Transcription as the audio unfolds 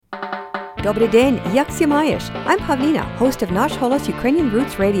Dobry dzień, jak się majesz? I'm Pavlina, host of Nasz Holos Ukrainian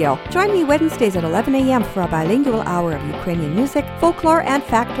Roots Radio. Join me Wednesdays at 11 a.m. for a bilingual hour of Ukrainian music, folklore, and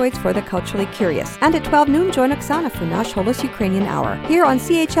factoids for the culturally curious. And at 12 noon, join Oksana for Nasz Holos Ukrainian Hour, here on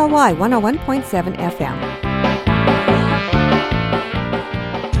CHLY 101.7 FM.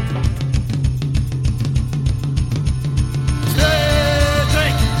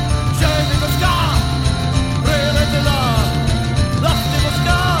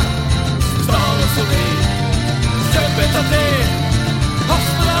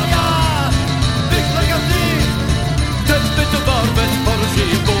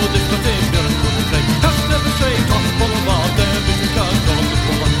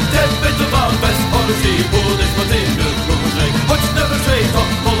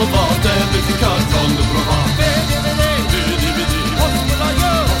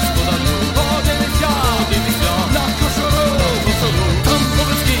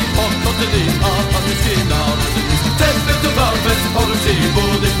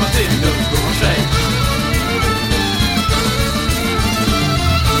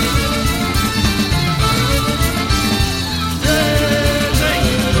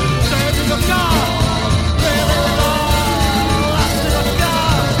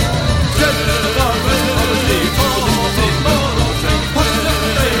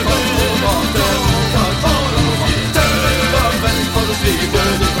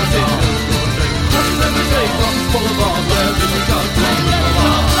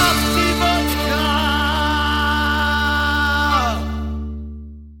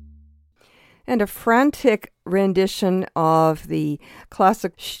 And a frantic rendition of the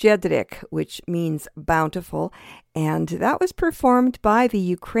classic Szczedrik, which means bountiful, and that was performed by the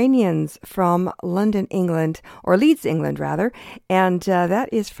Ukrainians from London, England, or Leeds, England, rather, and that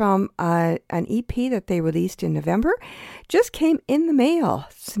is from an EP that they released in November. Just came in the mail,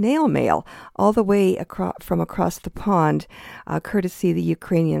 snail mail, all the way from across the pond, courtesy the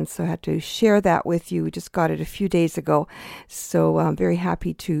Ukrainians, so I had to share that with you. We just got it a few days ago, so I'm very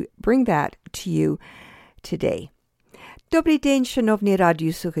happy to bring that to you today. Добрий день, шановні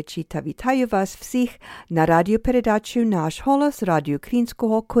радіослухачі, та вітаю вас всіх на радіопередачу «Наш голос» Радіо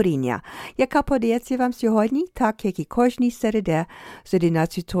Українського коріння, яка подається вам сьогодні, так як і кожній середи, з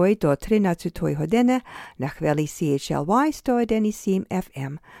 11 до 13 години на хвилі CHLY 101.7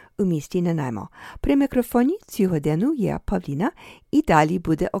 FM у місті Нанаймо. При мікрофоні цю годину є Павліна, і далі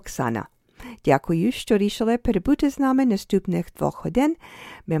буде Оксана. Дякую, що рішили перебути з нами наступних 2 годин.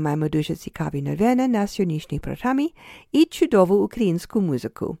 Ми маємо дуже цікаві новини на сьогоднішній програмі і чудову українську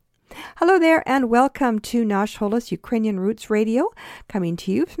музику. Hello there and welcome to Nash Holos Ukrainian Roots Radio, coming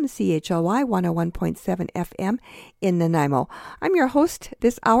to you from CHLY 101.7 FM in Nanaimo. I'm your host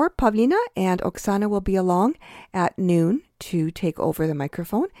this hour, Pavlina, and Oksana will be along at noon to take over the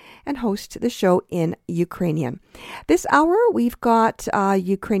microphone and host the show in Ukrainian. This hour, we've got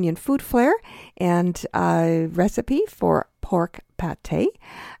Ukrainian food flair and a recipe for pork pate.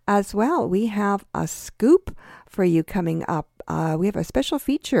 As well, we have a scoop for you coming up. We have a special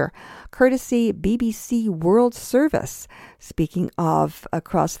feature, courtesy BBC World Service, speaking of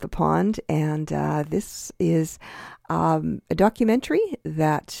across the pond, and this is a documentary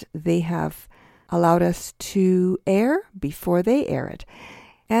that they have allowed us to air before they air it.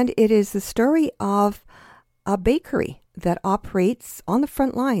 And it is the story of a bakery that operates on the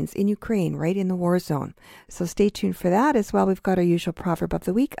front lines in Ukraine, right in the war zone. So stay tuned for that. As well, we've got our usual proverb of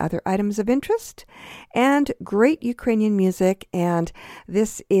the week, other items of interest, and great Ukrainian music. And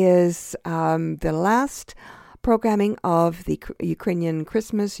this is the last programming of the Ukrainian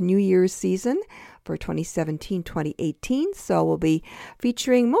Christmas New Year's season for 2017-2018. So we'll be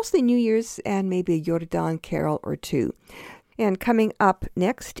featuring mostly New Year's and maybe a Yordan carol or two. And coming up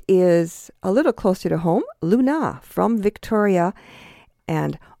next is a little closer to home, Luna from Victoria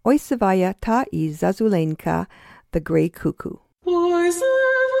and Oj Sevaya ta I Zazulenka, the Grey Cuckoo. Oj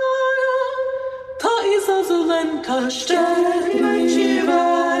Sevaya ta I Zazulenka, szczęśliwy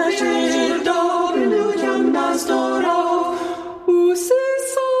dzień dobry ludziom na zdrow. Усі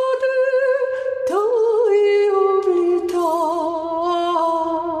сади та й облітала.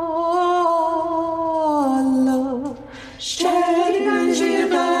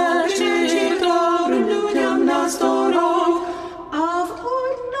 Szczęśliwy dzień dobry ludziom na zdrow, a w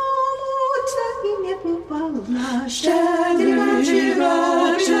одному це і не бувало. Щедрий dzień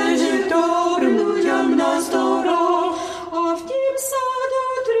dobry ludziom na zdrow, a w тім саду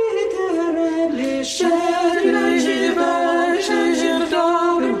 3 дерева. Щедрий dzień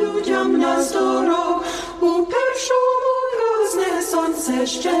dobry ludziom na zdrow, у першому ясне сонце.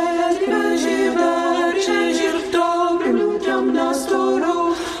 Щедрий dzień dobry ludziom na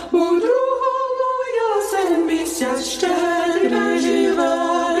zdrow, у другому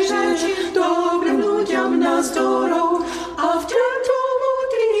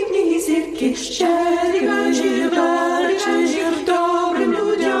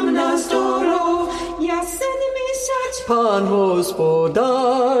Pan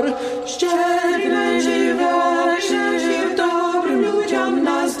Gospodar. Szczęśliwy żyw dobrym ludziom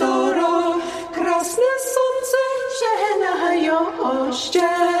na zdrowie. Krasne słońce żenają.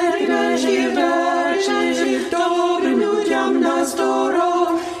 Szczęśliwy żyw dobrym ludziom na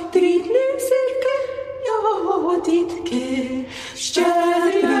zdrowie. Trudnym zirke, joditke.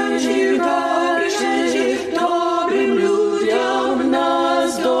 Szczęśliwy żyw dobrym ludziom na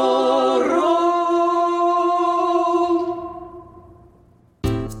zdrowie.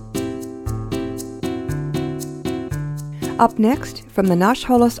 Up next, from the Nash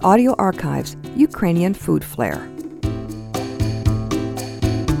Holos Audio Archives, Ukrainian Food Flair.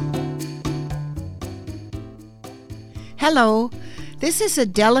 Hello, this is a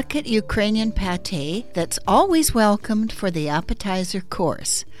delicate Ukrainian pâté that's always welcomed for the appetizer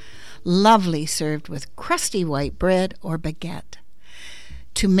course, lovely served with crusty white bread or baguette.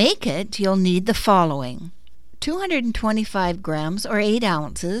 To make it, you'll need the following: 225 grams or 8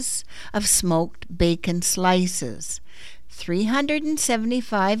 ounces of smoked bacon slices,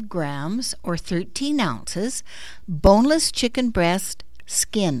 375 grams or 13 ounces boneless chicken breast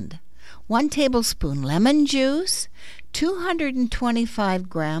skinned, 1 tablespoon lemon juice, 225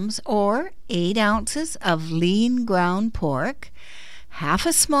 grams or 8 ounces of lean ground pork, half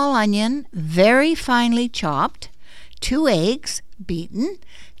a small onion very finely chopped, 2 eggs beaten,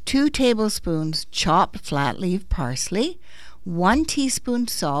 2 tablespoons chopped flat leaf parsley, 1 teaspoon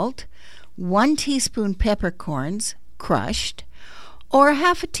salt, 1 teaspoon peppercorns crushed, or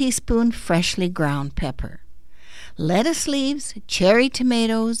half a teaspoon freshly ground pepper. Lettuce leaves, cherry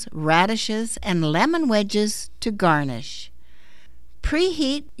tomatoes, radishes, and lemon wedges to garnish.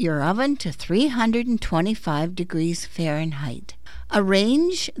 Preheat your oven to 325 degrees Fahrenheit.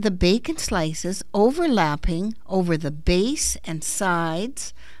 Arrange the bacon slices overlapping over the base and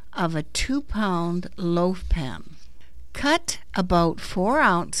sides of a 2-pound loaf pan. Cut about 4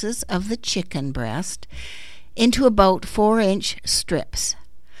 ounces of the chicken breast into about 4-inch strips.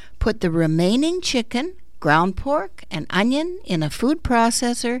 Put the remaining chicken, ground pork, and onion in a food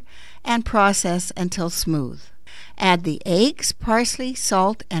processor and process until smooth. Add the eggs, parsley,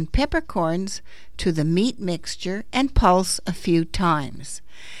 salt, and peppercorns to the meat mixture and pulse a few times.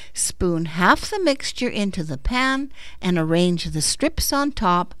 Spoon half the mixture into the pan and arrange the strips on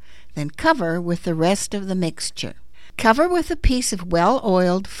top, then cover with the rest of the mixture. Cover with a piece of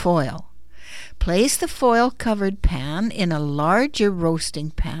well-oiled foil. Place the foil-covered pan in a larger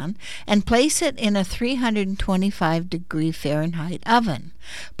roasting pan and place it in a 325-degree Fahrenheit oven.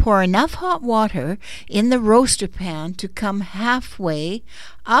 Pour enough hot water in the roaster pan to come halfway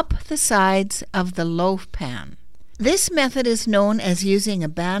up the sides of the loaf pan. This method is known as using a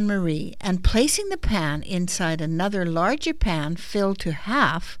bain-marie, and placing the pan inside another larger pan filled to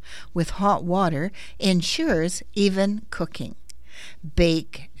half with hot water ensures even cooking.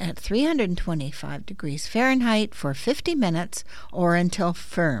 Bake at 325 degrees Fahrenheit for 50 minutes or until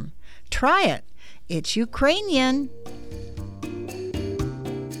firm. Try it. It's Ukrainian.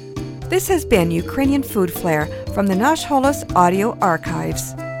 This has been Ukrainian Food Flair from the Nash Holos Audio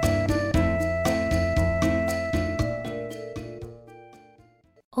Archives.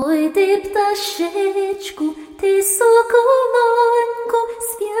 Ой, ти пташечку, ти соколонько,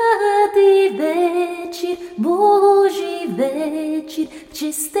 святий вечір, Божий вечір, в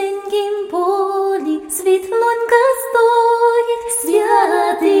чистенькім полі світлонька стоїть.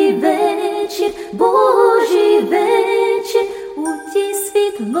 Святий вечір, Божий вечір, у тій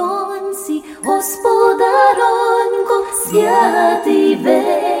світлонці, Господаронько. Святий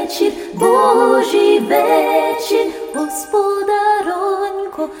вечір, Божий вечір,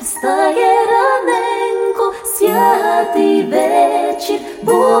 Господаронько. Встає раненько, святий вечір,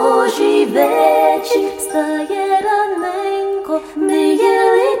 Божий вечір. Встає раненько,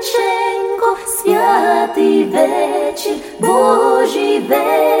 миє личенько, святий вечір, Божий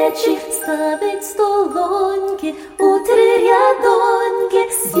вечір. Ставить столоньки у 3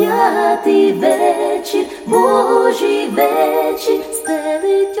 рядоньки, святий вечір, Божий вечір.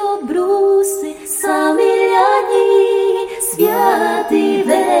 Стелить обруси самі ляні, святий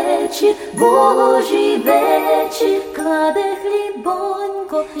вечір, Божий вечір. Кладе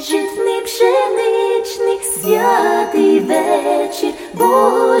хлібонько, житний пшеничний, святий вечір,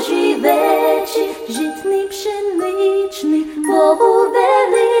 Божий вечір. Житний пшеничний, Богу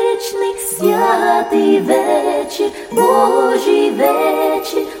величний, святий вечір, Божий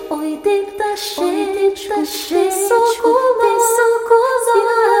вечір. Ой, ти пташечку, ти соколонько,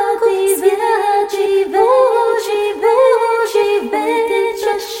 святий вечір, Божий вечір.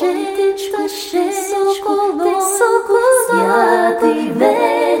 Святий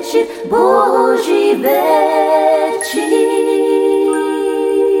вечір, Божий вечір.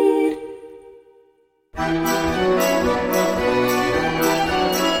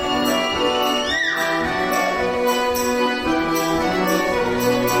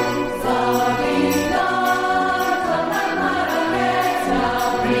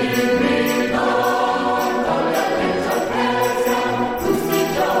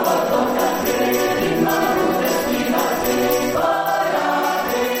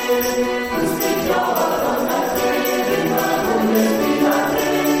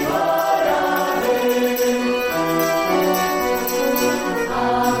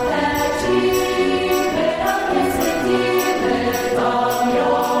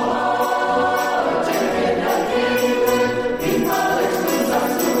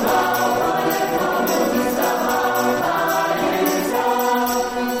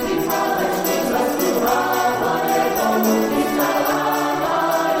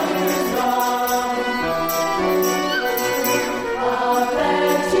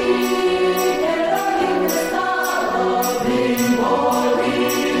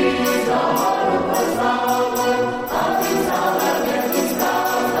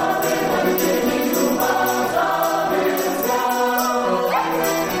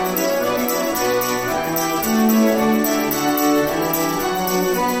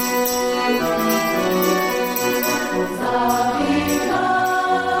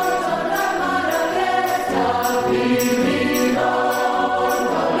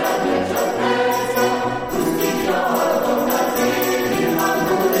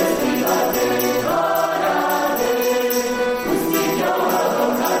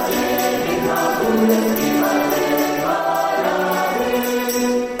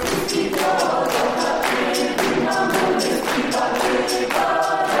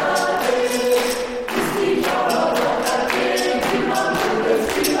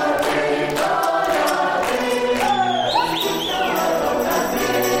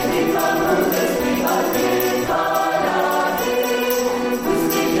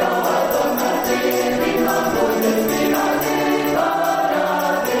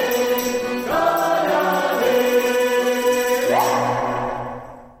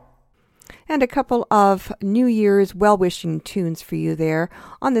 And a couple of New Year's well-wishing tunes for you there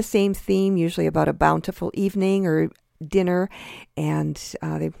on the same theme, usually about a bountiful evening or dinner, and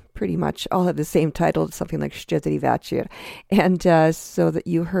they pretty much all have the same title, something like Szczedry Večer. And so that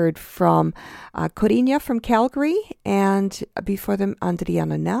you heard from Korynia from Calgary, and before them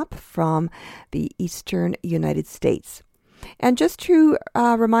Adriana Knapp from the Eastern United States. And just to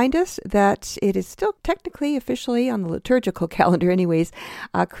remind us that it is still technically, officially on the liturgical calendar anyways,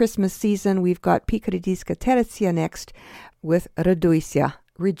 Christmas season. We've got Pikaridiska Teresia next with Raduйся,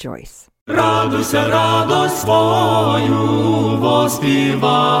 Rejoice. Радуйся, радость свою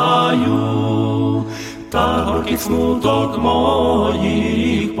воспіваю, та горький смуток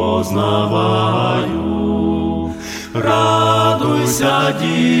моїх познаваю. Радуйся,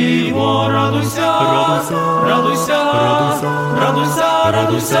 діво, радуйся, радуйся, радуйся,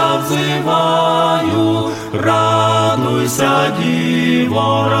 радуйся, взиваю. Радуйся,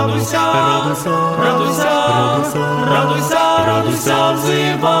 діво, радуйся, радуйся, радуйся,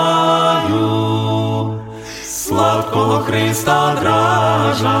 взиваю. Сладкого Христа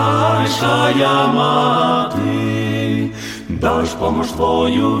дражайшая мати, даж помощ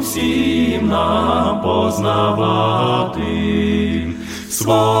Твою всім нам познавати.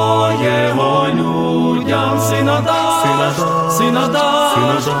 Своєго людям сина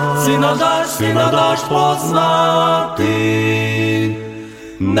даж познати.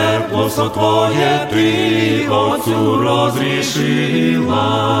 Неплосно Твоє Ти Отцю розрішила,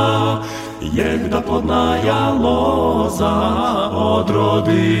 єгда плодная лоза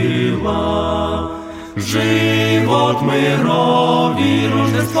одродила. Живот мирові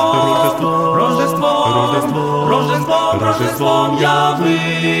Рождеством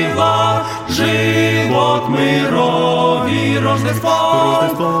явила. Живот мирові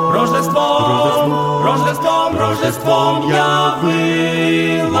Рождеством явила.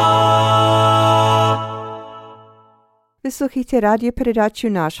 Ви слухаєте радіопередачу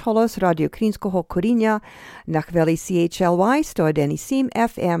 «Наш голос» радіо Українського коріння на хвилі CHLY 101.7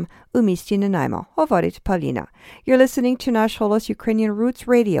 FM у місті Нанаймо. Говорить Павліна. You're listening to «Наш голос» Ukrainian Roots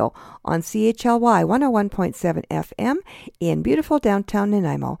Radio on CHLY 101.7 FM in beautiful downtown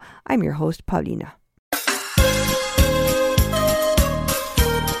Nanaimo. I'm your host, Pavlina.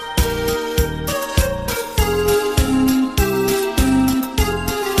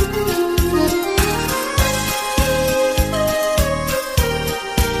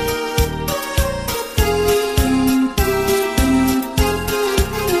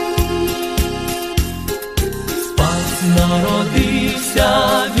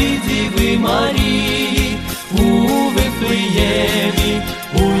 Діви Марії, у Вифлеємі,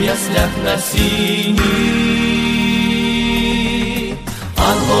 у яслях на сіні.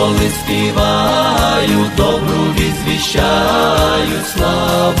 Ангели співають, добру відзвіщають,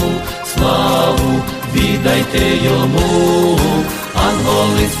 славу, славу віддайте йому.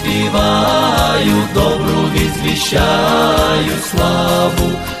 Ангели співають, добру відзвіщають,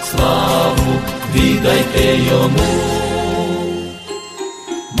 славу, славу віддайте йому.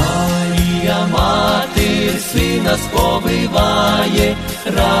 Марія, мати, сина сповиває,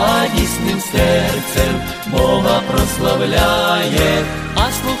 радісним серцем Бога прославляє. А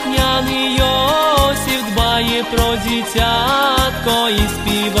слухняний Йосиф дбає про дитятко і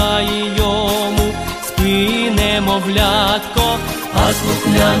співає йому спи, немовлятко. А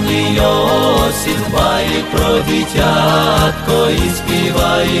слухняний Йосиф дбає про дитятко і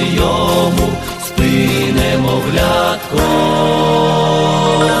співає йому спи, немовлятко.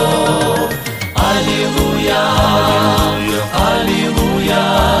 Алілуя, алілуя,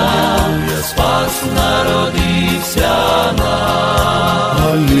 спас народився нам.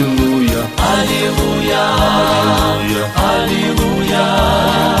 Алілуя, Алілуя, алілуя,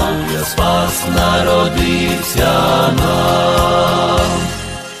 спас народився нам.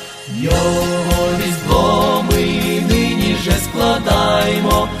 Його різдво ми нині же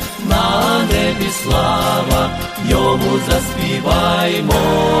складаймо, на небі слава, йому заспіваймо.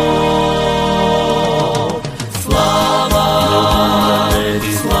 Слава,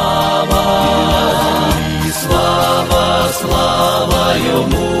 слава, слава, слава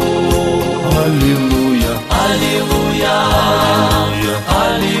йому. алілуя, Алілуя,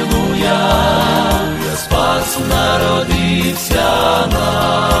 алілуя, спас народився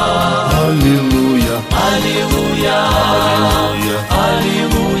нам. алілуя, Алілуя,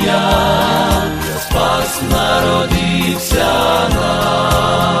 алілуя, спас народився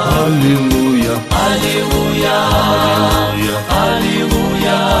нам. алілуя, Алілуя,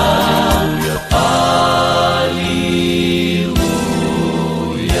 алілуя,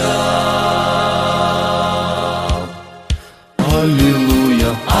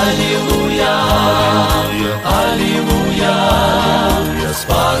 алілуя, алілуя, алілуя,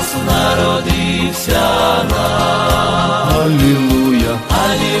 спас народився нам. алілуя,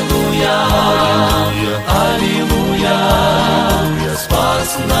 Алілуя, алілуя,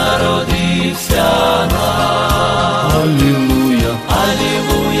 спас народився нам. алілуя,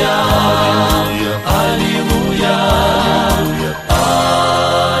 Алілуя, алілуя,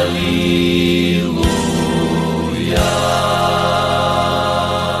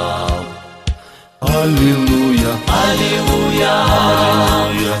 алілуя, алілуя,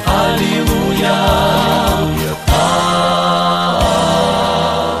 алілуя,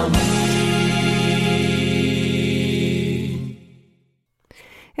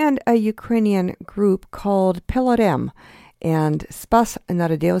 And a Ukrainian group called Pelorem and Spas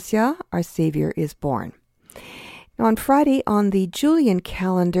Narodился, Our Savior is Born. Now on Friday on the Julian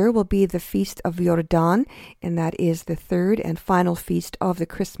calendar will be the Feast of Yordan, and that is the third and final feast of the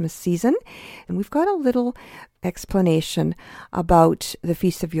Christmas season. And we've got a little explanation about the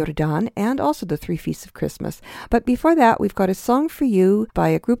Feast of Yordan and also the three feasts of Christmas. But before that, we've got a song for you by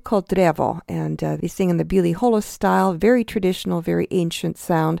a group called Drevo, and they sing in the Billy Holos style, very traditional, very ancient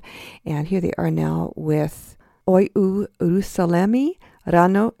sound. And here they are now with Oi u Jerusalemi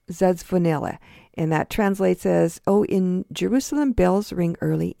rano zadzvonele. And that translates as, "Oh, in Jerusalem, bells ring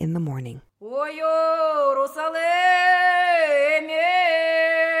early in the morning." O Єрусалимі,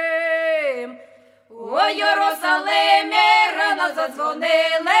 о Єрусалимі, рано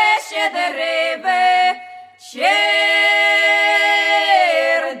задзвонили щедериби.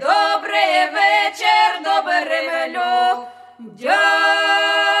 Щир, добрий вечір, добрий мелю, дям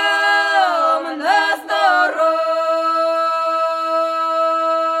на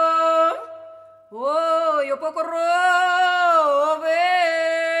здоров. Ой, у покрови,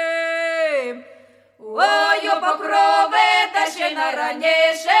 ой, у покрови, та ще й на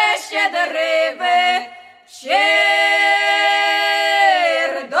раніше щедериби.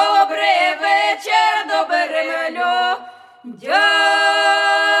 Щир, добрий вечір, добрий мелю, дям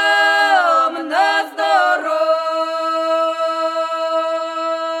на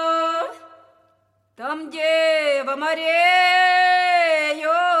здоров. Там Дева Марія,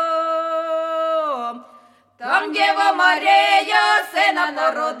 там Дева Марія сина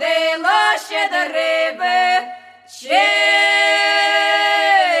народила, щедериби. Щир,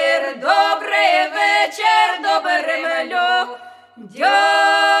 добрий вечір, добрий мелю, дям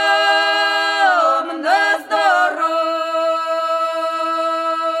на здоров.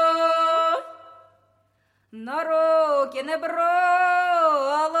 На руки не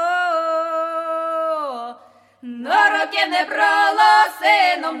брала, роки не брала,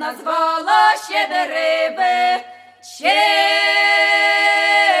 сином назвала Щедриви. Щир,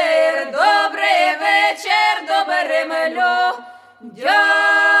 добрий вечір, добрим людям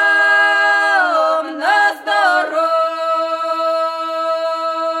на здоров.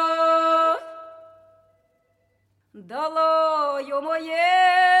 Далою моє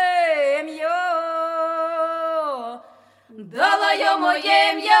ім'я, далою моє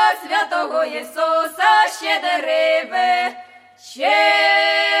ім'я святого Ісуса Щедриви. Щир,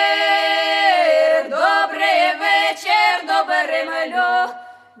 добрий вечір, добрим людям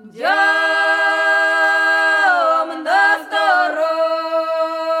на здоров.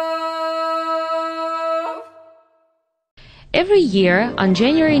 Every year, on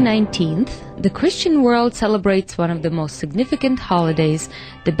January 19th, the Christian world celebrates one of the most significant holidays,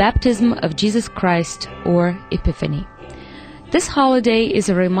 the baptism of Jesus Christ, or Epiphany. This holiday is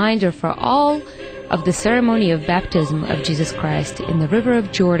a reminder for all of the ceremony of baptism of Jesus Christ in the river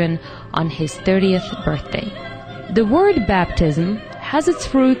of Jordan on his 30th birthday. The word baptism has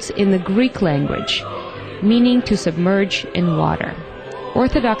its roots in the Greek language, meaning to submerge in water.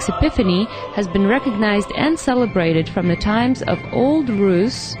 Orthodox Epiphany has been recognized and celebrated from the times of Old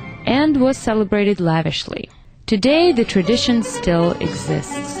Rus and was celebrated lavishly. Today, the tradition still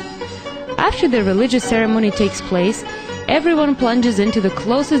exists. After the religious ceremony takes place, everyone plunges into the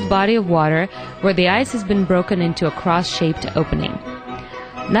closest body of water where the ice has been broken into a cross-shaped opening.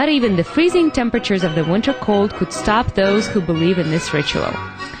 Not even the freezing temperatures of the winter cold could stop those who believe in this ritual.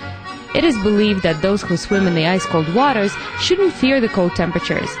 It is believed that those who swim in the ice-cold waters shouldn't fear the cold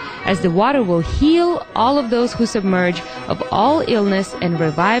temperatures, as the water will heal all of those who submerge of all illness and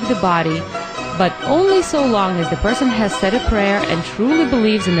revive the body, but only so long as the person has said a prayer and truly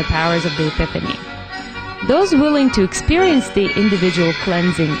believes in the powers of the Epiphany. Those willing to experience the individual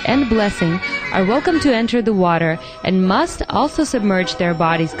cleansing and blessing are welcome to enter the water and must also submerge their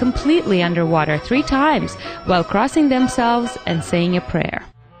bodies completely underwater 3 times while crossing themselves and saying a prayer.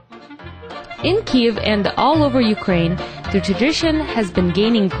 In Kiev and all over Ukraine, the tradition has been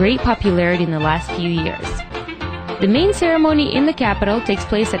gaining great popularity in the last few years. The main ceremony in the capital takes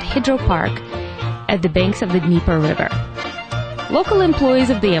place at Hydro Park at the banks of the Dnieper River. Local employees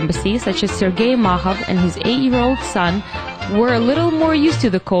of the embassy, such as Sergei Mahov and his 8-year-old son, were a little more used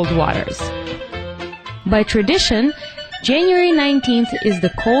to the cold waters. By tradition, January 19th is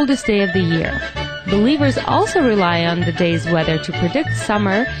the coldest day of the year. Believers also rely on the day's weather to predict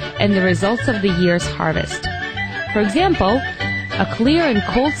summer and the results of the year's harvest. For example, a clear and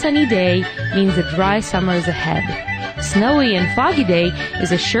cold sunny day means a dry summer is ahead. Snowy and foggy day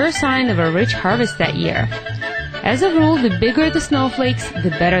is a sure sign of a rich harvest that year. As a rule, the bigger the snowflakes,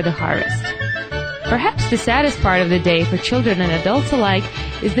 the better the harvest. Perhaps the saddest part of the day for children and adults alike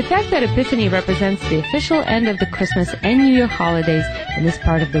is the fact that Epiphany represents the official end of the Christmas and New Year holidays in this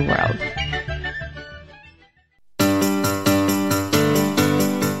part of the world.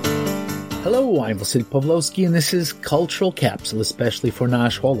 Hello, I'm Vasily Pavlovsky, and this is Cultural Capsule, especially for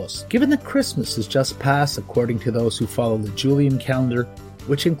Nash Holos. Given that Christmas has just passed, according to those who follow the Julian calendar,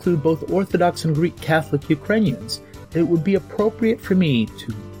 which include both Orthodox and Greek Catholic Ukrainians, it would be appropriate for me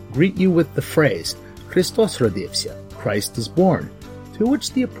to greet you with the phrase, Christos rodivся, Christ is born, to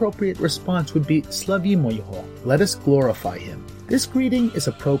which the appropriate response would be, Slavimo Yeho, let us glorify him. This greeting is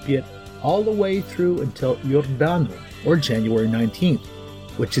appropriate all the way through until Yordanu, or January 19th,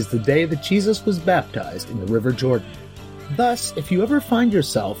 which is the day that Jesus was baptized in the River Jordan. Thus, if you ever find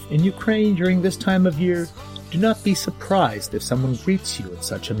yourself in Ukraine during this time of year, do not be surprised if someone greets you in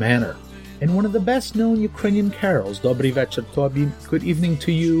such a manner. In one of the best-known Ukrainian carols, Dobry Večer Tobie, Good Evening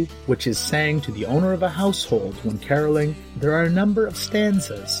to You, which is sang to the owner of a household when caroling, there are a number of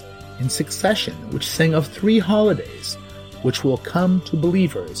stanzas in succession which sing of 3 holidays, which will come to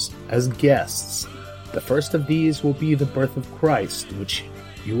believers as guests. The first of these will be the birth of Christ, which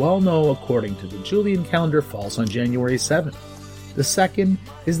you all know, according to the Julian calendar, falls on January 7th. The second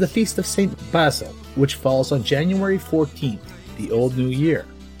is the Feast of St. Basil, which falls on January 14th, the Old New Year.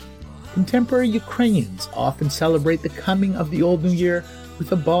 Contemporary Ukrainians often celebrate the coming of the Old New Year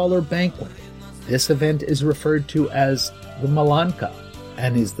with a ball or banquet. This event is referred to as the Malanka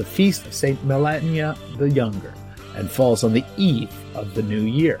and is the Feast of St. Melania the Younger and falls on the eve of the New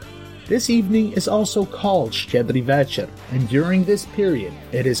Year. This evening is also called Щедрий вечір, and during this period,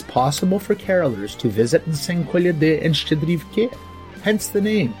 it is possible for carolers to visit and sing Kolyady and Щедрівки, hence the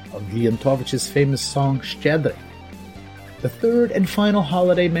name of Leontovich's famous song Щедрий. The third and final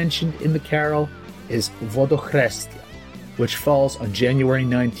holiday mentioned in the carol is Водохрестя, which falls on January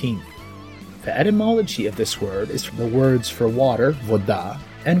 19th. The etymology of this word is from the words for water, voda,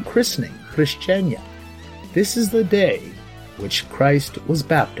 and christening, Christiania. this is the day which Christ was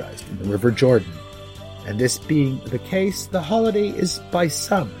baptized in the River Jordan. And this being the case, the holiday is by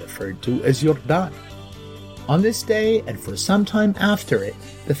some referred to as Jordan. On this day, and for some time after it,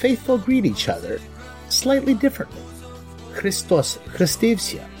 the faithful greet each other slightly differently. Christos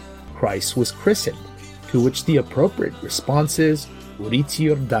Christivsia, Christ was christened, to which the appropriate response is Urici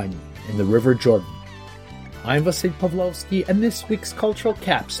Jordani, in the River Jordan. I'm Vasil Pavlovsky, and this week's Cultural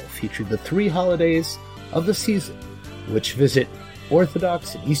Capsule featured the 3 holidays of the season, which visit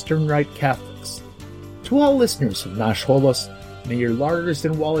Orthodox and Eastern Rite Catholics. To all listeners of Nash Holos, may your larders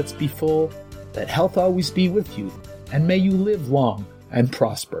and wallets be full, that health always be with you, and may you live long and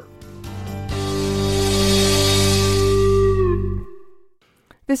prosper.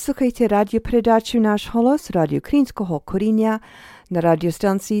 Ви слухаєте радіопередачу «Наш голос» Радіо Українського коріння на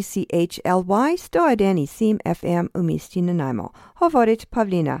радіостанції CHLY 101.7 FM у місті Нанаймо. Говорить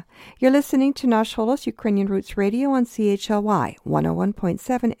Павліна. You're listening to «Наш голос» Ukrainian Roots Radio on CHLY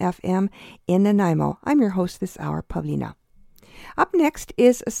 101.7 FM in Nanaimo. I'm your host this hour, Pavlina. Up next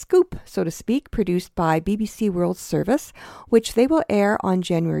is a scoop, so to speak, produced by BBC World Service, which they will air on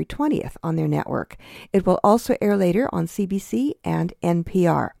January 20th on their network. It will also air later on CBC and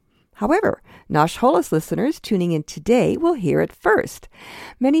NPR. However, Nash Holos listeners tuning in today will hear it first.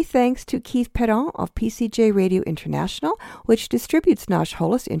 Many thanks to Keith Perron of PCJ Radio International, which distributes Nash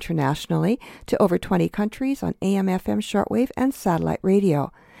Holos internationally to over 20 countries on AM/FM shortwave and satellite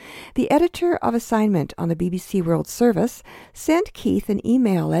radio. The editor of assignment on the BBC World Service sent Keith an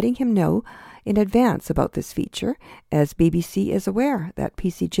email letting him know in advance about this feature, as BBC is aware that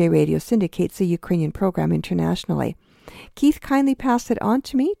PCJ Radio syndicates a Ukrainian program internationally. Keith kindly passed it on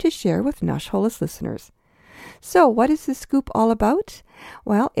to me to share with Nash Holos listeners. So, what is this scoop all about?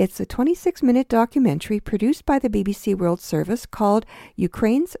 Well, it's a 26-minute documentary produced by the BBC World Service called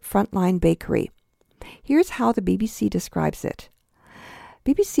Ukraine's Frontline Bakery. Here's how the BBC describes it.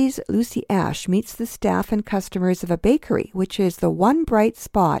 BBC's Lucy Ash meets the staff and customers of a bakery, which is the one bright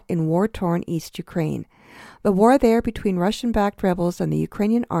spot in war-torn East Ukraine. The war there between Russian-backed rebels and the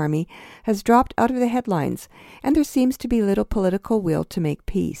Ukrainian army has dropped out of the headlines, and there seems to be little political will to make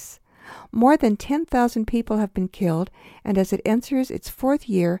peace. More than 10,000 people have been killed, and as it enters its 4th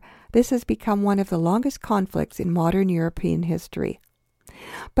year, this has become one of the longest conflicts in modern European history.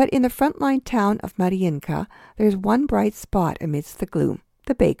 But in the frontline town of Mariinka, there's one bright spot amidst the gloom.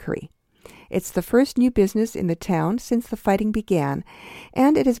 The bakery. It's the first new business in the town since the fighting began,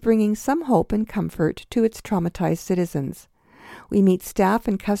 and it is bringing some hope and comfort to its traumatized citizens. We meet staff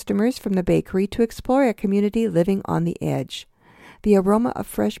and customers from the bakery to explore a community living on the edge. The aroma of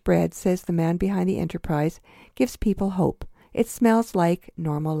fresh bread, says the man behind the enterprise, gives people hope. It smells like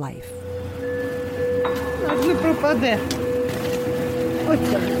normal life.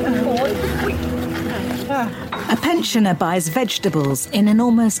 A pensioner buys vegetables in an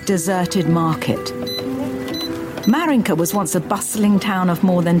almost deserted market. Marinka was once a bustling town of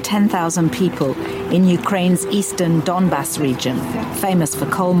more than 10,000 people in Ukraine's eastern Donbas region, famous for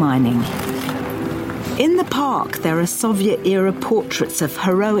coal mining. In the park, there are Soviet-era portraits of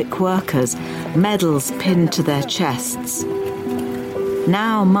heroic workers, medals pinned to their chests.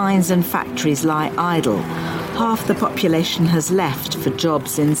 Now mines and factories lie idle. Half the population has left for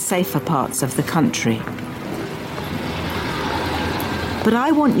jobs in safer parts of the country. But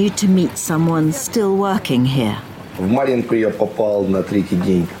I want you to meet someone still working here.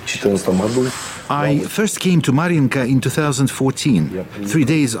 I first came to Mariinka in 2014, 3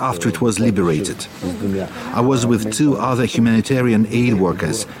 days after it was liberated. I was with 2 other humanitarian aid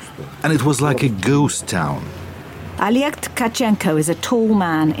workers, and it was like a ghost town. Oleg Tkachenko is a tall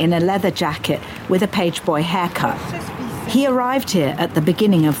man in a leather jacket with a page boy haircut. He arrived here at the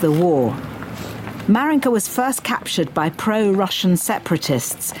beginning of the war. Marinka was first captured by pro-Russian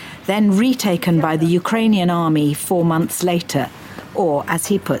separatists, then retaken by the Ukrainian army 4 months later, or, as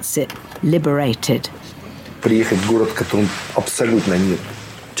he puts it, liberated.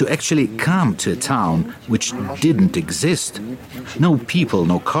 To actually come to a town which didn't exist, no people,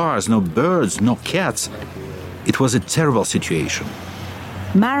 no cars, no birds, no cats, it was a terrible situation.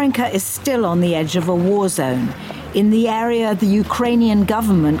 Marinka is still on the edge of a war zone, in the area the Ukrainian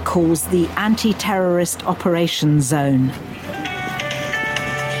government calls the Anti-Terrorist Operations Zone.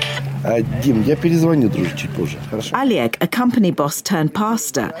 Oleg, a company boss turned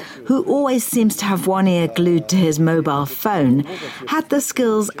pastor, who always seems to have one ear glued to his mobile phone, had the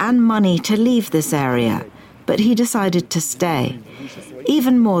skills and money to leave this area, but he decided to stay.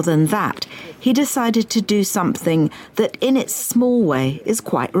 Even more than that, he decided to do something that in its small way is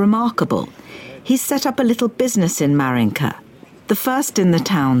quite remarkable. He set up a little business in Marinka, the first in the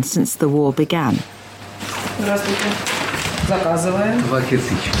town since the war began.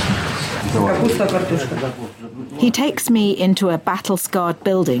 He takes me into a battle-scarred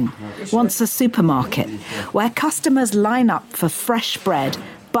building, once a supermarket, where customers line up for fresh bread,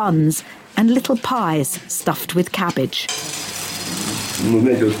 buns, and little pies stuffed with cabbage.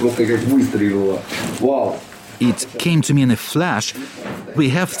 It came to me in a flash. We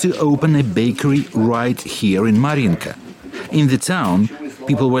have to open a bakery right here in Mariinka. In the town,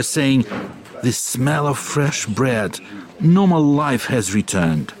 people were saying, "The smell of fresh bread. Normal life has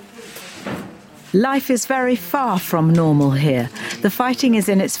returned." Life is very far from normal here. The fighting is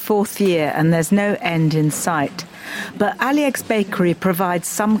in its 4th year and there's no end in sight. But Aliek's Bakery provides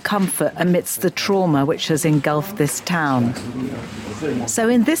some comfort amidst the trauma which has engulfed this town. So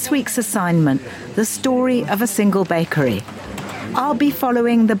in this week's assignment, the story of a single bakery. I'll be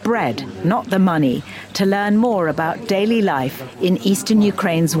following the bread, not the money, to learn more about daily life in eastern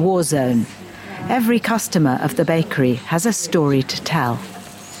Ukraine's war zone. Every customer of the bakery has a story to tell.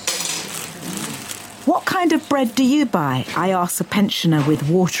 What kind of bread do you buy? I ask a pensioner with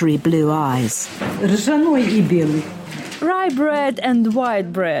watery blue eyes. Rye bread and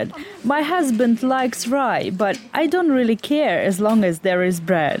white bread. My husband likes rye, but I don't really care as long as there is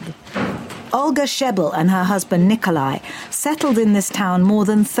bread. Olga Shebel and her husband Nikolai settled in this town more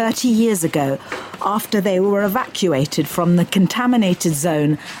than 30 years ago after they were evacuated from the contaminated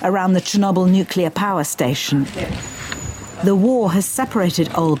zone around the Chernobyl nuclear power station. The war has separated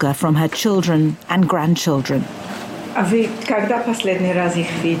Olga from her children and grandchildren.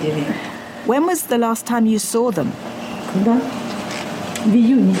 When was the last time you saw them?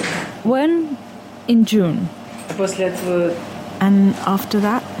 When? In June. And after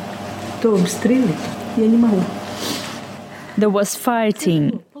that? There was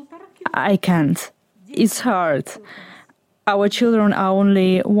fighting. I can't. It's hard. Our children are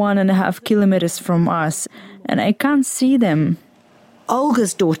only 1.5 kilometers from us, and I can't see them.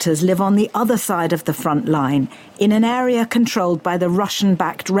 Olga's daughters live on the other side of the front line, in an area controlled by the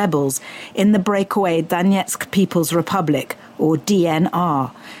Russian-backed rebels in the breakaway Donetsk People's Republic, or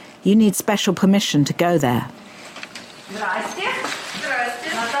DNR. You need special permission to go there.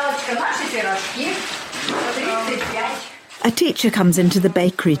 A teacher comes into the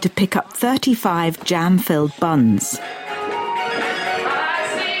bakery to pick up 35 jam-filled buns.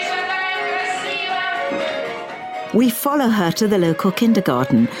 We follow her to the local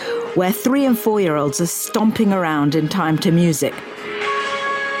kindergarten, where 3- and 4-year-olds are stomping around in time to music.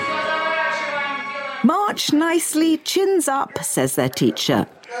 March nicely, chins up, says their teacher.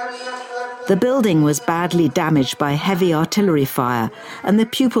 The building was badly damaged by heavy artillery fire, and the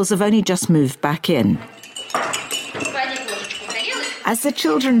pupils have only just moved back in. As the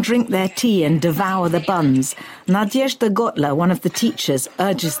children drink their tea and devour the buns, Nadezhda Gotla, one of the teachers,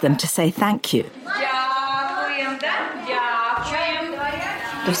 urges them to say thank you.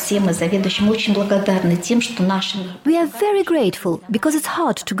 We are very grateful, because it's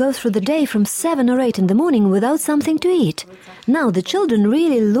hard to go through the day from 7 or 8 in the morning without something to eat. Now the children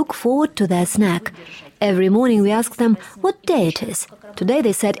really look forward to their snack. Every morning we ask them what day it is. Today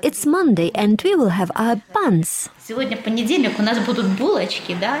they said it's Monday and we will have our buns.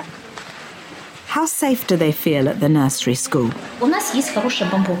 How safe do they feel at the nursery school?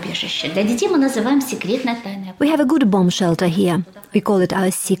 We have a good bomb shelter here. We call it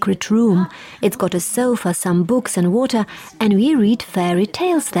our secret room. It's got a sofa, some books and water, and we read fairy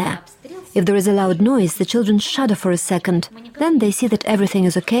tales there. If there is a loud noise, the children shudder for a second. Then they see that everything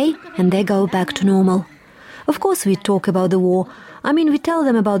is okay and they go back to normal. Of course we talk about the war. We tell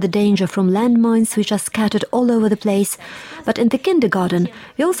them about the danger from landmines which are scattered all over the place. But in the kindergarten,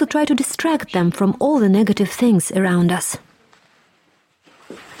 we also try to distract them from all the negative things around us.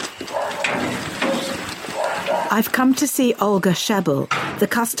 I've come to see Olga Shebel, the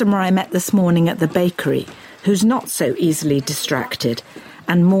customer I met this morning at the bakery, who's not so easily distracted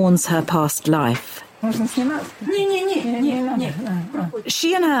and mourns her past life.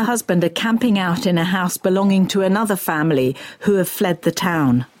 She and her husband are camping out in a house belonging to another family who have fled the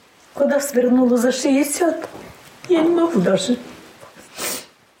town.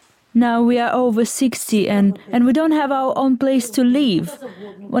 Now we are over 60 and we don't have our own place to live.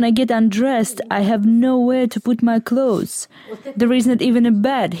 When I get undressed, I have nowhere to put my clothes. There is not even a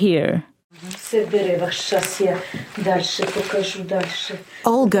bed here.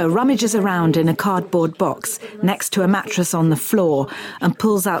 Olga rummages around in a cardboard box next to a mattress on the floor and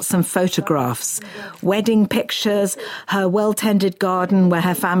pulls out some photographs. Wedding pictures, her well-tended garden where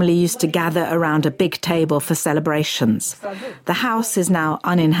her family used to gather around a big table for celebrations. The house is now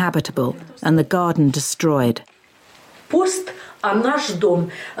uninhabitable and the garden destroyed. It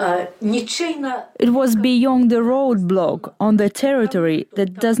was beyond the roadblock on the territory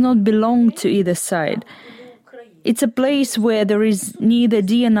that does not belong to either side. It's a place where there is neither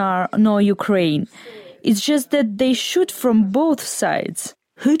DNR nor Ukraine. It's just that they shoot from both sides.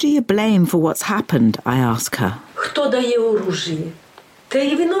 Who do you blame for what's happened? I ask her.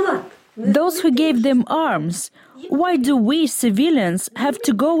 Those who gave them arms. Why do we civilians have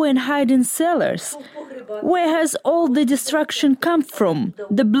to go and hide in cellars? Where has all the destruction come from?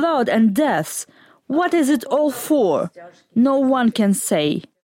 The blood and deaths. What is it all for? No one can say.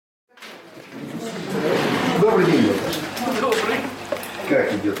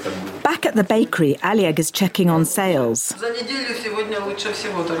 Back at the bakery, Oleg is checking on sales.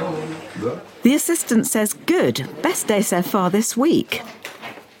 The assistant says, good, best day so far this week.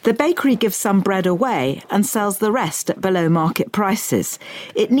 The bakery gives some bread away and sells the rest at below market prices.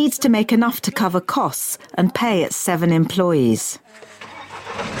 It needs to make enough to cover costs and pay its 7 employees.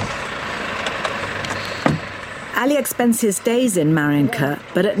 Oleg spends his days in Marinka,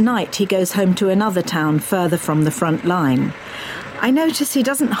 but at night he goes home to another town further from the front line. I notice he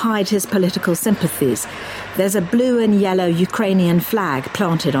doesn't hide his political sympathies. There's a blue and yellow Ukrainian flag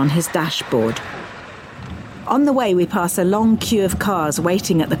planted on his dashboard. On the way, we pass a long queue of cars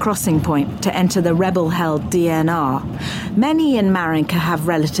waiting at the crossing point to enter the rebel-held DNR. Many in Marinka have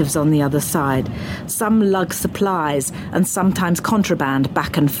relatives on the other side. Some lug supplies and sometimes contraband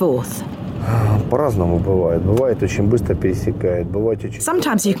back and forth.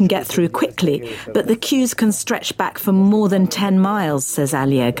 Sometimes you can get through quickly, but the queues can stretch back for more than 10 miles, says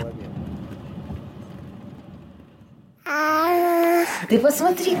Oleg.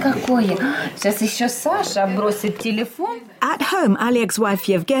 At home, Oleg's wife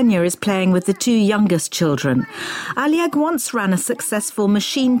Yevgenia is playing with the 2 youngest children. Oleg once ran a successful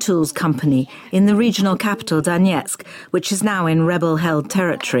machine tools company in the regional capital Donetsk, which is now in rebel-held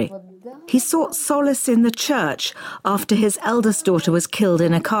territory. He sought solace in the church after his eldest daughter was killed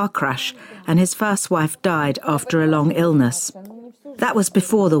in a car crash and his first wife died after a long illness. That was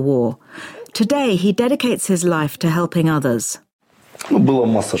before the war. Today, he dedicates his life to helping others. I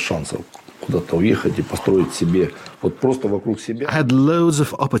had loads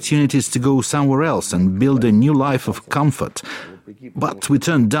of opportunities to go somewhere else and build a new life of comfort. But we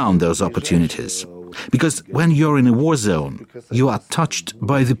turned down those opportunities. Because when you're in a war zone, you are touched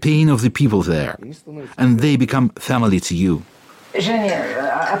by the pain of the people there. And they become family to you. How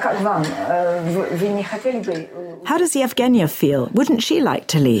does Yevgenia feel? Wouldn't she like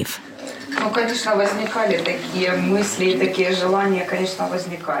to leave?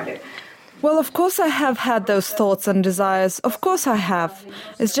 Well, of course I have had those thoughts and desires. Of course I have.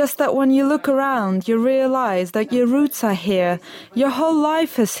 It's just that when you look around, you realize that your roots are here, your whole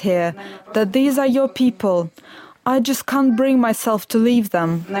life is here, that these are your people. I just can't bring myself to leave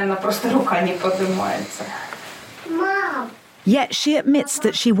them. Yet she admits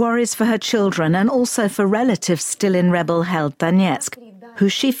that she worries for her children and also for relatives still in rebel-held Donetsk, who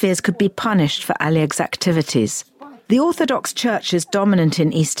she fears could be punished for Oleg's activities. The Orthodox Church is dominant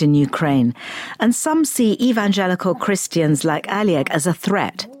in eastern Ukraine, and some see evangelical Christians like Oleg as a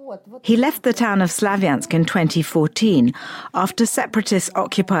threat. He left the town of Slavyansk in 2014 after separatists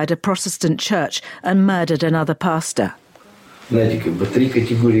occupied a Protestant church and murdered another pastor. You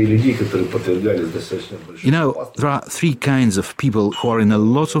know, there are 3 kinds of people who are in a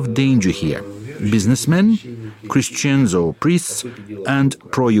lot of danger here. Businessmen, Christians or priests, and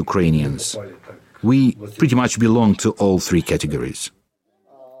pro-Ukrainians. We pretty much belong to all 3 categories.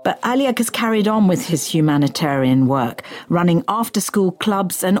 But Oleg has carried on with his humanitarian work, running after-school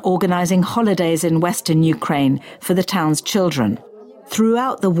clubs and organizing holidays in western Ukraine for the town's children.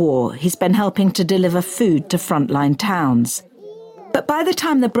 Throughout the war, he's been helping to deliver food to frontline towns. But by the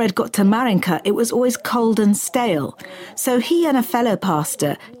time the bread got to Marinka, it was always cold and stale. So he and a fellow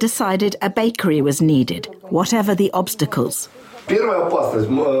pastor decided a bakery was needed, whatever the obstacles.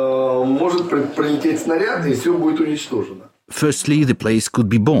 Firstly, the place could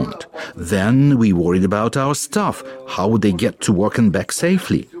be bombed. Then we worried about our staff. How would they get to work and back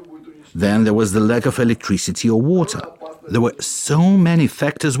safely? Then there was the lack of electricity or water. There were so many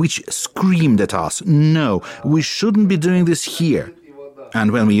factors which screamed at us, no, we shouldn't be doing this here.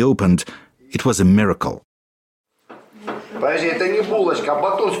 And when we opened, it was a miracle.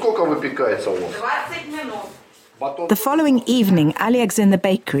 The following evening, Oleg's in the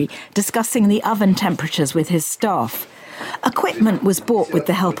bakery discussing the oven temperatures with his staff. Equipment was bought with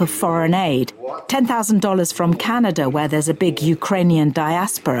the help of foreign aid, $10,000 from Canada, where there's a big Ukrainian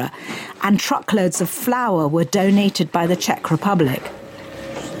diaspora, and truckloads of flour were donated by the Czech Republic.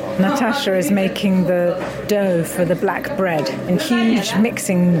 Natasha is making the dough for the black bread in huge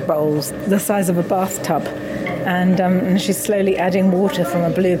mixing bowls the size of a bathtub. And she's slowly adding water from a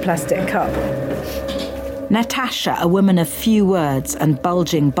blue plastic cup. Natasha, a woman of few words and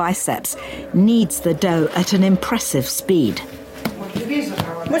bulging biceps, kneads the dough at an impressive speed.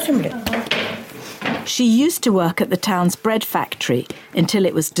 She used to work at the town's bread factory until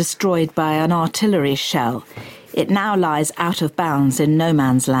it was destroyed by an artillery shell. It now lies out of bounds in no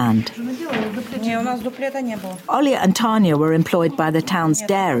man's land. Olya and Tanya were employed by the town's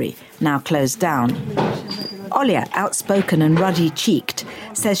dairy, now closed down. Olya, outspoken and ruddy-cheeked,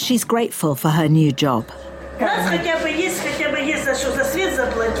 says she's grateful for her new job.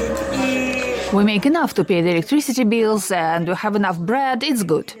 We make enough to pay the electricity bills and we have enough bread. It's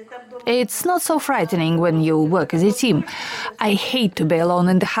good. It's not so frightening when you work as a team. I hate to be alone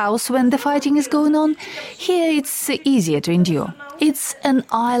in the house when the fighting is going on. Here it's easier to endure. It's an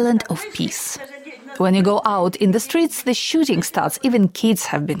island of peace. When you go out in the streets, the shooting starts. Even kids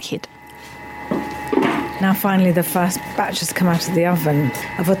have been hit. Now finally the first batch has come out of the oven.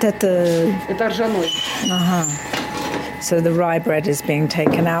 So the rye bread is being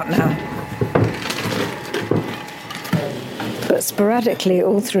taken out now. But sporadically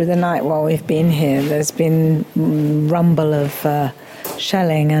all through the night while we've been here, there's been rumble of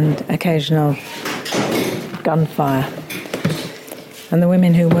shelling and occasional gunfire. And the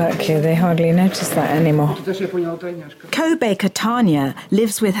women who work here, they hardly notice that anymore. Co-baker Tanya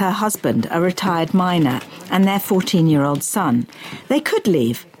lives with her husband, a retired miner, and their 14-year-old son. They could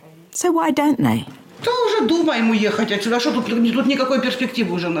leave, so why don't they?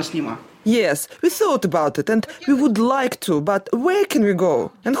 Yes, we thought about it and we would like to, but where can we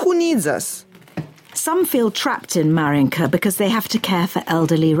go? And who needs us? Some feel trapped in Marinka because they have to care for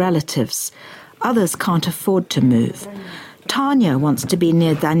elderly relatives. Others can't afford to move. Tanya wants to be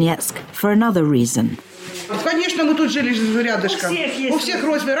near Donetsk for another reason.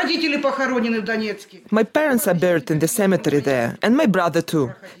 My parents are buried in the cemetery there, and my brother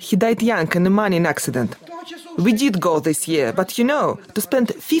too. He died young in a mining accident. We did go this year, but you know, to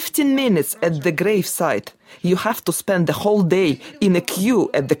spend 15 minutes at the gravesite, you have to spend the whole day in a queue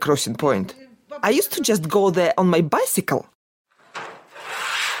at the crossing point. I used to just go there on my bicycle.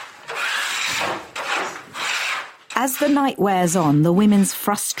 As the night wears on, the women's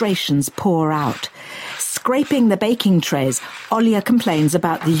frustrations pour out. Scraping the baking trays, Olya complains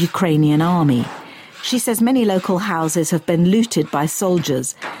about the Ukrainian army. She says many local houses have been looted by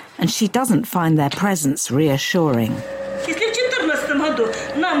soldiers, and she doesn't find their presence reassuring.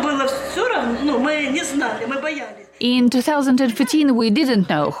 In 2015, we didn't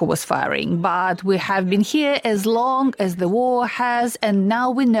know who was firing, but we have been here as long as the war has, and now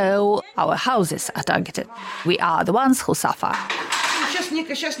we know our houses are targeted. We are the ones who suffer.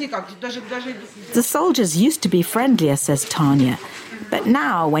 The soldiers used to be friendlier, says Tanya, but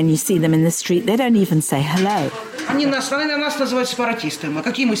now when you see them in the street, they don't even say hello.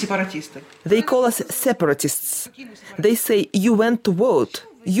 They call us separatists. They say, you went to vote.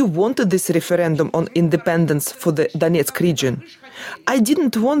 You wanted this referendum on independence for the Donetsk region. I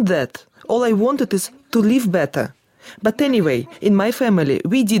didn't want that. All I wanted is to live better. But anyway, in my family,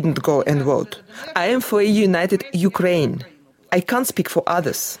 we didn't go and vote. I am for a united Ukraine. I can't speak for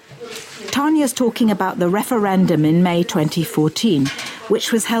others. Tanya's talking about the referendum in May 2014,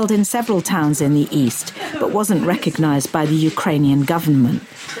 which was held in several towns in the east, but wasn't recognized by the Ukrainian government.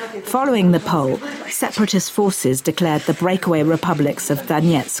 Following the poll, separatist forces declared the breakaway republics of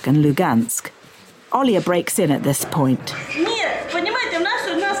Donetsk and Lugansk. Olya breaks in at this point.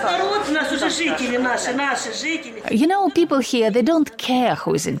 You know, people here, they don't care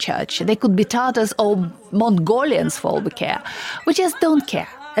who is in charge. They could be Tatars or Mongolians for all we care. We just don't care,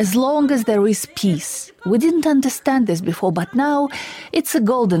 as long as there is peace. We didn't understand this before, but now it's a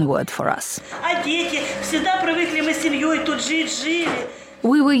golden word for us.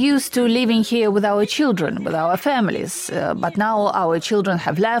 We were used to living here with our children, with our families, but now our children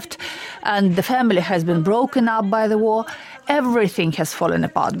have left and the family has been broken up by the war. Everything has fallen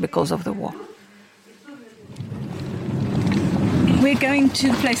apart because of the war. We're going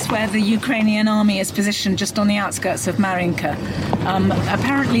to a place where the Ukrainian army is positioned just on the outskirts of Marinka.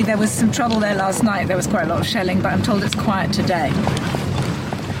 Apparently there was some trouble there last night. There was quite a lot of shelling, but I'm told it's quiet today.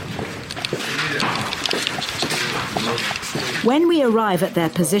 When we arrive at their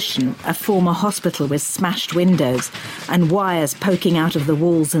position, a former hospital with smashed windows and wires poking out of the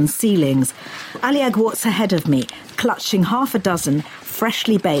walls and ceilings, Oleg walks ahead of me, clutching half a dozen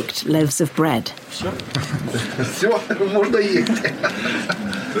freshly baked loaves of bread.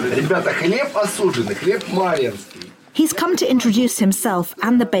 He's come to introduce himself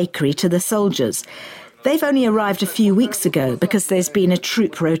and the bakery to the soldiers. They've only arrived a few weeks ago because there's been a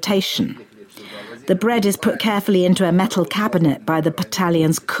troop rotation. The bread is put carefully into a metal cabinet by the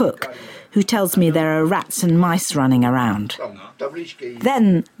battalion's cook, who tells me there are rats and mice running around.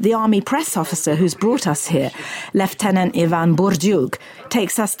 Then the army press officer who's brought us here, Lieutenant Ivan Bordyuk,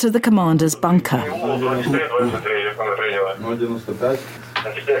 takes us to the commander's bunker.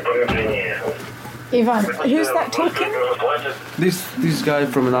 Ivan, who's that talking? This guy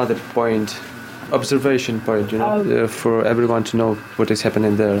from another point. Observation point, for everyone to know what is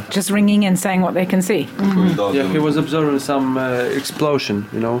happening there. Just ringing in saying what they can see. Mm-hmm. Yeah, he was observing some explosion,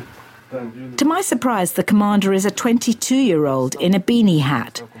 To my surprise, the commander is a 22-year-old in a beanie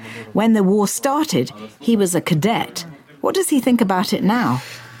hat. When the war started, he was a cadet. What does he think about it now?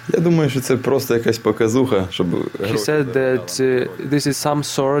 He said that this is some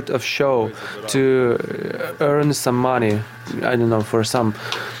sort of show to earn some money, I don't know, for some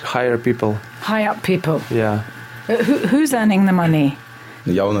higher people. High up people? Yeah. Who's earning the money?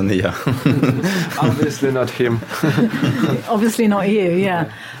 Obviously not him. Obviously not you,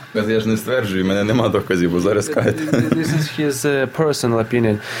 yeah. This is his personal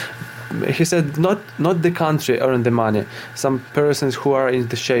opinion. He said not the country earn the money, some persons who are in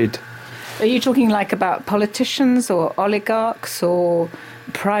the shade. Are you talking like about politicians or oligarchs or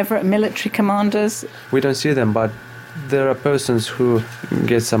private military commanders? We don't see them, but there are persons who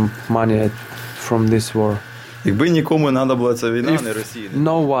get some money from this war. If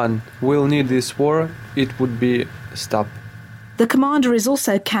no one will need this war, it would be stopped. The commander is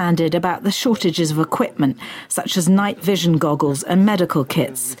also candid about the shortages of equipment, such as night vision goggles and medical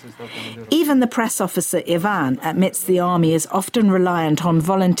kits. Even the press officer Ivan admits the army is often reliant on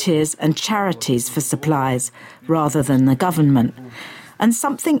volunteers and charities for supplies, rather than the government. And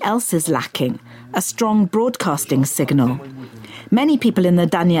something else is lacking, a strong broadcasting signal. Many people in the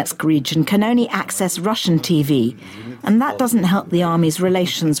Donetsk region can only access Russian TV, and that doesn't help the army's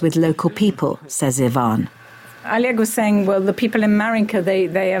relations with local people, says Ivan. Oleg was saying, well, the people in Marinka,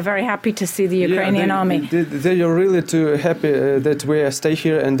 they are very happy to see the Ukrainian army. They are really too happy that we stay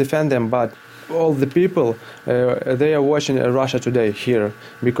here and defend them, but all the people, they are watching Russia Today here,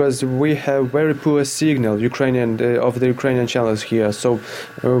 because we have very poor signal of the Ukrainian channels here. So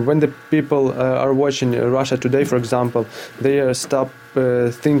when the people are watching Russia Today, for example, they stop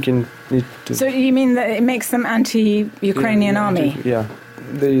thinking. So you mean that it makes them anti-Ukrainian army? Yeah,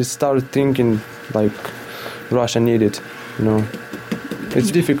 they start thinking like Russia needed,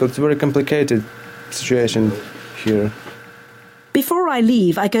 It's difficult, it's a very complicated situation here. Before I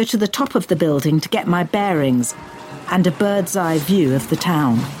leave, I go to the top of the building to get my bearings and a bird's eye view of the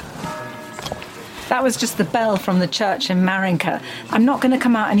town. That was just the bell from the church in Marinka. I'm not going to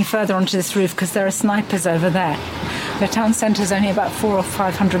come out any further onto this roof because there are snipers over there. The town centre is only about 400 or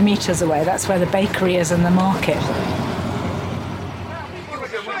 500 metres away. That's where the bakery is and the market.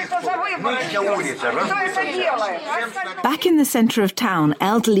 Back in the centre of town,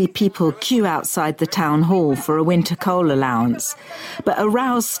 elderly people queue outside the town hall for a winter coal allowance. But a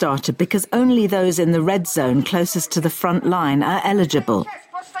row started because only those in the red zone closest to the front line are eligible.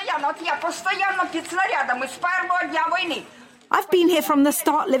 I've been here from the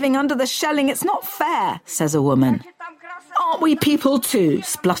start living under the shelling. It's not fair, says a woman. Aren't we people too?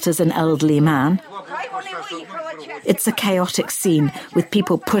 Splutters an elderly man. It's a chaotic scene with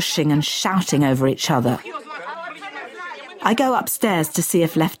people pushing and shouting over each other. I go upstairs to see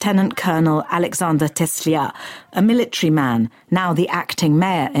if Lieutenant Colonel Alexander Teslia, a military man, now the acting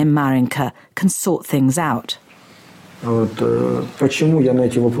mayor in Marinka, can sort things out.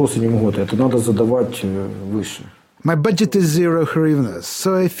 My budget is 0 hryvnias,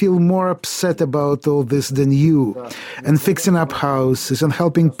 so I feel more upset about all this than you. And fixing up houses and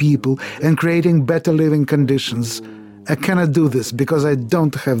helping people and creating better living conditions. I cannot do this because I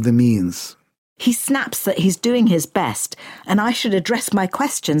don't have the means. He snaps that he's doing his best and I should address my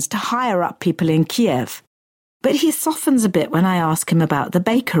questions to higher up people in Kiev. But he softens a bit when I ask him about the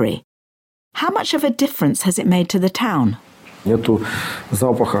bakery. How much of a difference has it made to the town?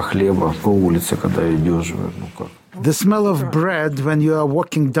 The smell of bread when you are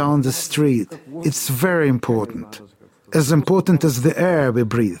walking down the street, it's very important. As important as the air we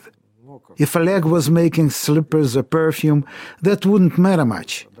breathe. If Oleg was making slippers or perfume, that wouldn't matter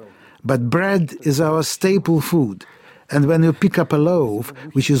much. But bread is our staple food, and when you pick up a loaf,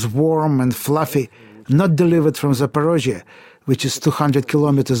 which is warm and fluffy, not delivered from Zaporozhye, which is 200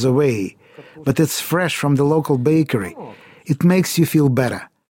 kilometers away, but it's fresh from the local bakery, it makes you feel better.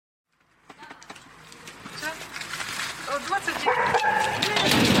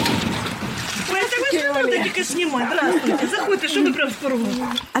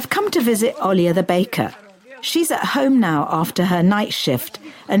 I've come to visit Olia the baker. She's at home now after her night shift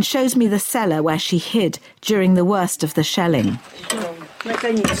and shows me the cellar where she hid during the worst of the shelling.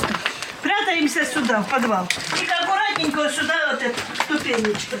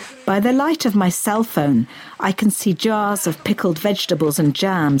 By the light of my cell phone, I can see jars of pickled vegetables and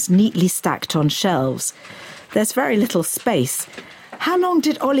jams neatly stacked on shelves. There's very little space. How long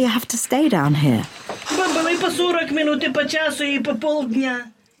did Olia have to stay down here?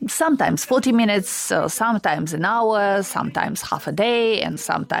 Sometimes 40 minutes, sometimes an hour, sometimes half a day, and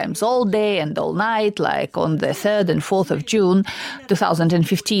sometimes all day and all night, like on the 3rd and 4th of June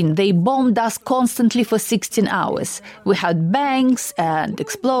 2015. They bombed us constantly for 16 hours. We had bangs and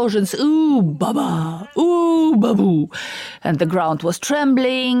explosions, ooh, baba, ooh, babu. And the ground was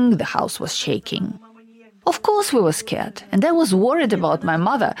trembling, the house was shaking. Of course we were scared, and I was worried about my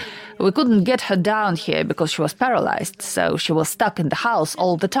mother. We couldn't get her down here because she was paralyzed, so she was stuck in the house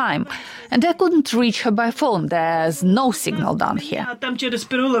all the time. And I couldn't reach her by phone. There's no signal down here.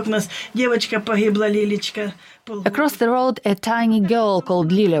 Across the road, a tiny girl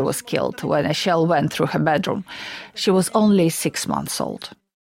called Lilia was killed when a shell went through her bedroom. She was only 6 months old.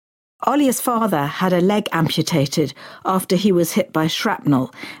 Olia's father had a leg amputated after he was hit by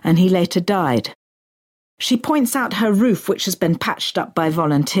shrapnel, and he later died. She points out her roof, which has been patched up by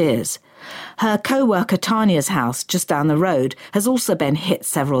volunteers. Her co-worker Tanya's house, just down the road, has also been hit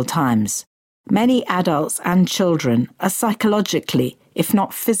several times. Many adults and children are psychologically, if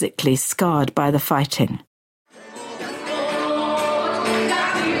not physically, scarred by the fighting.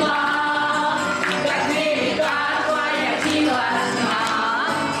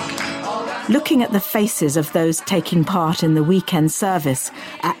 Looking at the faces of those taking part in the weekend service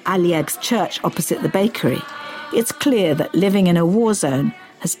at Alieg's church opposite the bakery, it's clear that living in a war zone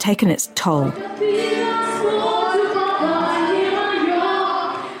has taken its toll.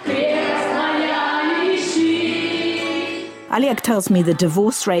 Alieg tells me the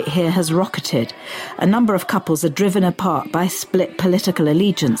divorce rate here has rocketed. A number of couples are driven apart by split political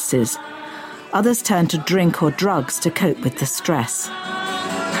allegiances. Others turn to drink or drugs to cope with the stress.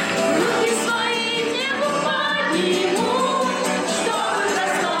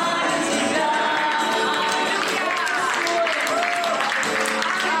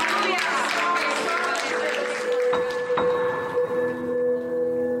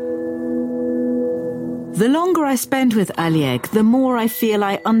 The longer I spend with Alieg, the more I feel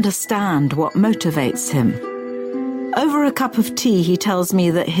I understand what motivates him. Over a cup of tea, he tells me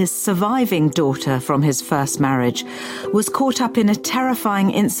that his surviving daughter from his first marriage was caught up in a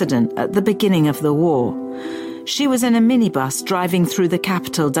terrifying incident at the beginning of the war. She was in a minibus driving through the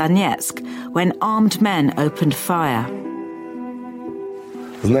capital Donetsk when armed men opened fire.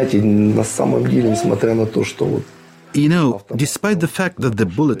 You know, despite the fact that the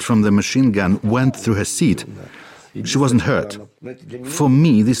bullet from the machine gun went through her seat, she wasn't hurt. For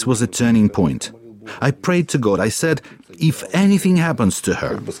me, this was a turning point. I prayed to God. I said, if anything happens to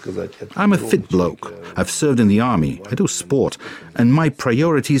her, I'm a fit bloke. I've served in the army. I do sport. And my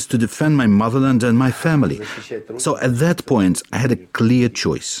priority is to defend my motherland and my family. So at that point, I had a clear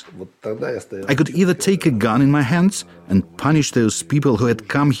choice. I could either take a gun in my hands and punish those people who had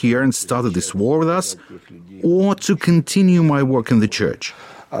come here and started this war with us, or to continue my work in the church.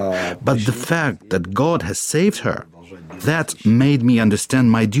 But the fact that God has saved her, that made me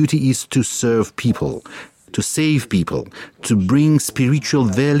understand my duty is to serve people, to save people, to bring spiritual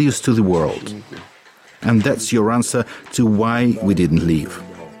values to the world. And that's your answer to why we didn't leave.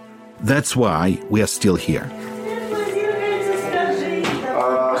 That's why we are still here.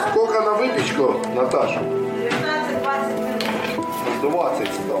 Сколько на выпечку, Наташа?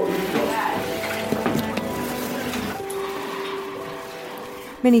 20 сказал.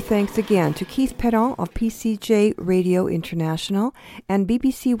 Many thanks again to Keith Perron of PCJ Radio International and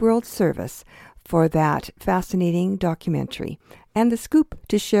BBC World Service for that fascinating documentary, and the scoop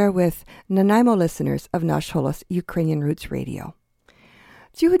to share with Nanaimo listeners of Nash Holos Ukrainian Roots Radio.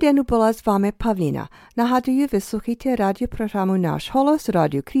 Цю годину була з вами Павліна. Нагадую, ви слухаєте радіопрограму Наш Голос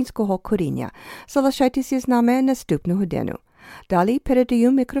Радіо Українського коріння. Залишайтеся з нами наступну годину. Далі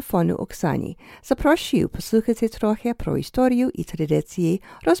передаю мікрофону Оксані. Запрошую послухати трохи про історію і традиції,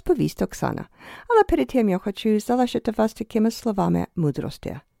 розповість Оксана. Але перед тим я хочу залишити вас такими словами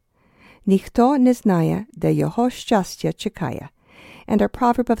мудрості. Ніхто не знає, де його щастя чекає. And our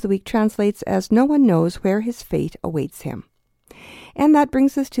proverb of the week translates as no one knows where his fate awaits him. And that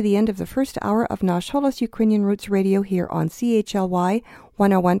brings us to the end of the first hour of Nash Holos Ukrainian Roots Radio here on CHLY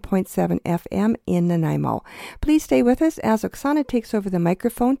 101.7 FM in Nanaimo. Please stay with us as Oksana takes over the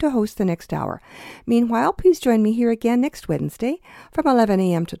microphone to host the next hour. Meanwhile, please join me here again next Wednesday from 11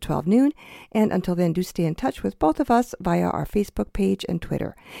 a.m. to 12 noon. And until then, do stay in touch with both of us via our Facebook page and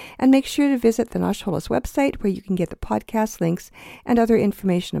Twitter. And make sure to visit the Nash Holos website where you can get the podcast links and other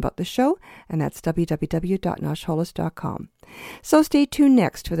information about the show, and that's www.nashholos.com. So stay tuned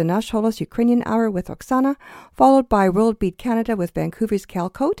next for the Nash Holos Ukrainian Hour with Oksana, followed by World Beat Canada with Vancouver's Cal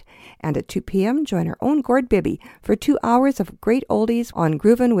Coat, and at 2 p.m. join our own Gord Bibby for 2 hours of great oldies on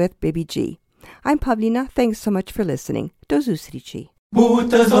Groovin' with Bibby G. I'm Pavlina. Thanks so much for listening. До зустрічі.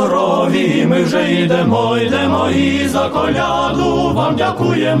 Будьте здорові, ми вже йдемо і за коляду вам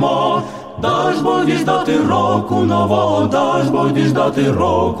дякуємо. Даж Бог діждати року нового, даж Бог діждати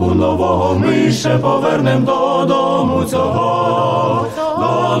року нового, ми ще повернем додому цього,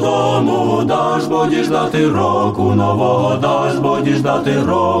 додому. Даж Бог діждати року нового, даж Бог діждати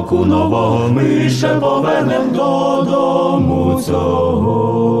року нового, ми ще повернем додому цього.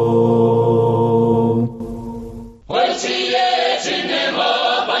 Ой, чи є, чи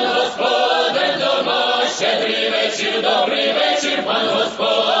нема, пан Господар дома, щедрий вечір, добрий вечір, пан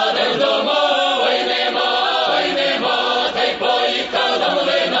Господар дома. Ой, нема, та й поїхав до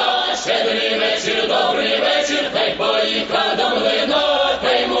млина, щедрий вечір, добрий вечір, та й поїхав до млина,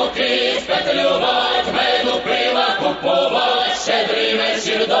 та й муки спетлювать, меду пива купувать, щедрий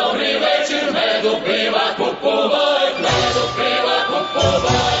вечір, добрий вечір, меду пива купувать, меду пива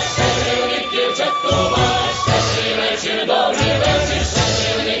купувать, щедрівників частувать, щедрий вечір, добрий вечір,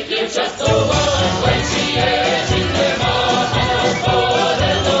 щедрівників частувать. Ой, чи є, чи нема, пан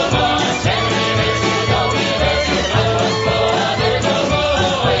Господар дома, щедрий вечір, добрий вечір, пан Господар дома.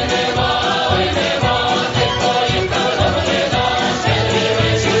 Ой, нема, та й поїхав до млина, щедрий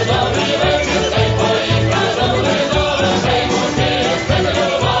вечір, добрий вечір, та й поїхав до млина, та й муки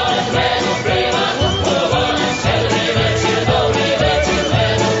спетлювать, меду пива купувать, щедрий вечір, добрий вечір,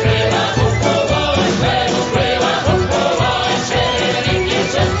 меду пива купувать, меду пива купувать, щедрівників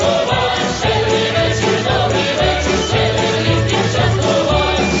частувать, щедрий вечір, добрий вечір, щедрівників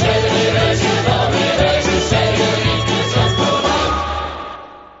частувать, щедрий вечір, добрий вечір, щедрівників частувать.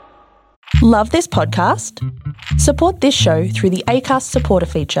 Love this podcast? Support this show through the Acast supporter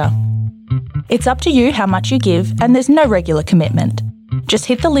feature. It's up to you how much you give, and there's no regular commitment. Just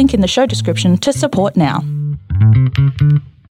hit the link in the show description to support now.